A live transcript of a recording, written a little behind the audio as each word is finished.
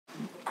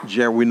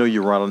Jared, we know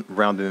you're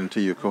rounding into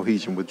your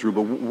cohesion with Drew,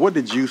 but what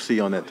did you see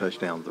on that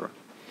touchdown throw?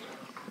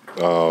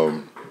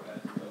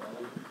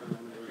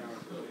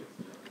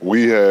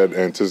 We had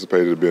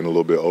anticipated being a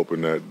little bit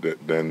open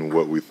than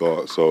what we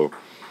thought. So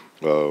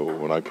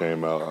when I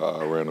came out,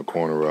 I ran a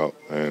corner route,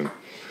 and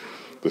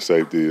the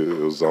safety, it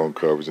was zone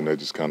coverage, and they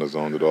just kind of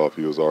zoned it off.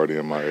 He was already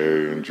in my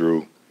area, and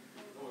Drew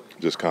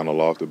just kind of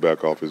lofted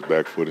back off his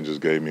back foot and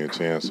just gave me a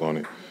chance on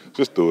it.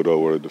 Just threw it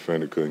over where the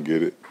defender couldn't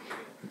get it.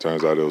 It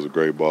turns out it was a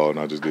great ball, and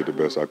I just did the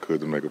best I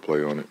could to make a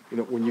play on it.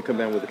 When you come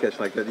down with a catch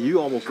like that, you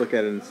almost look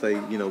at it and say,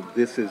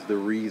 this is the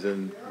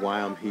reason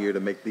why I'm here to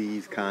make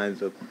these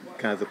kinds of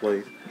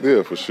plays.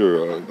 Yeah, for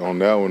sure. On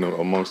that one,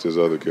 amongst his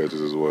other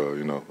catches as well,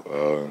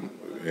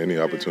 any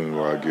opportunity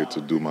where I get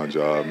to do my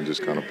job and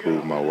just kind of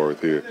prove my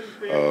worth here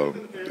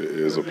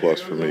is a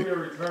plus for me.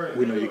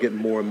 We know you're getting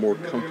more and more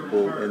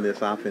comfortable in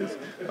this offense.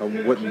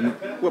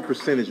 What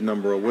percentage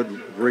number or what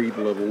grade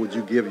level would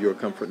you give your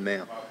comfort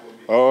now?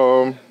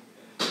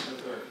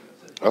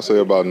 I say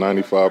about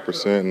 95%,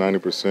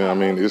 90%. I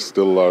mean, it's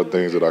still a lot of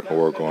things that I can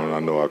work on, and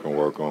I know I can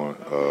work on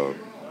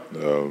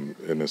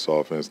in this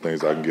offense,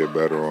 things I can get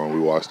better on. We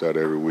watch that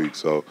every week.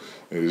 So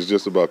it's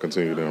just about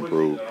continuing to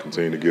improve,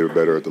 continue to get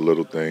better at the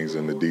little things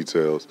and the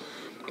details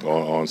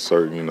on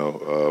certain,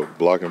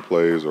 blocking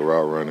plays or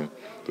route running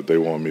that they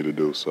want me to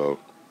do. So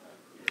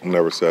I'm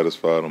never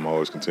satisfied. I'm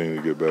always continuing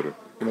to get better.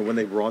 When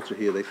they brought you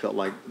here, they felt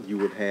like you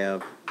would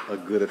have a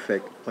good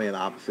effect playing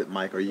opposite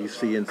Mike. Are you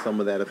seeing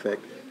some of that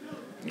effect?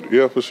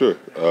 Yeah, for sure.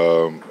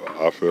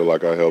 I feel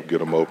like I helped get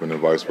them open and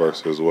vice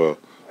versa as well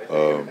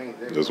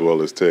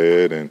as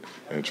Ted and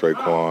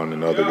Traquan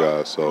and other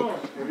guys. So,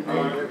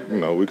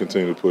 we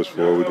continue to push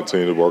forward. We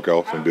continue to work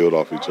off and build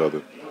off each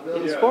other.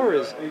 As far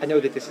as, I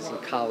know that this is in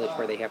college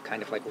where they have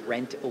kind of like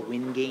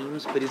rent-a-win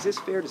games, but is this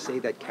fair to say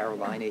that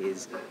Carolina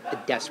is a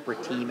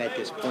desperate team at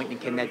this point, and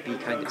can that be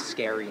kind of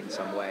scary in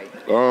some way?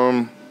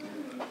 I'm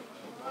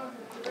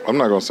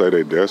not going to say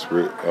they're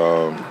desperate.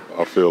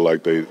 I feel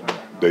like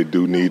they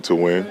do need to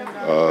win,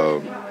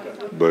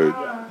 but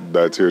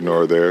that's here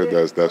nor there.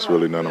 That's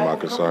really none of my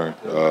concern.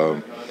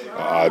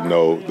 I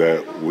know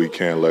that we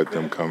can't let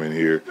them come in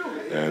here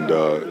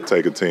and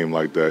take a team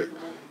like that,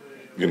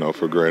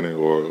 for granted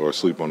or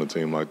sleep on a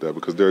team like that,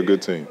 because they're a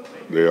good team.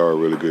 They are a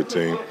really good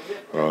team.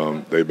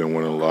 They've been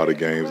winning a lot of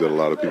games that a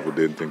lot of people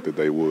didn't think that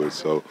they would.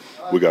 So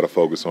we got to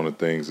focus on the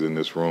things in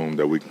this room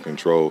that we can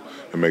control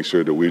and make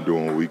sure that we're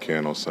doing what we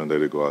can on Sunday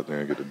to go out there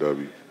and get the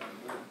W.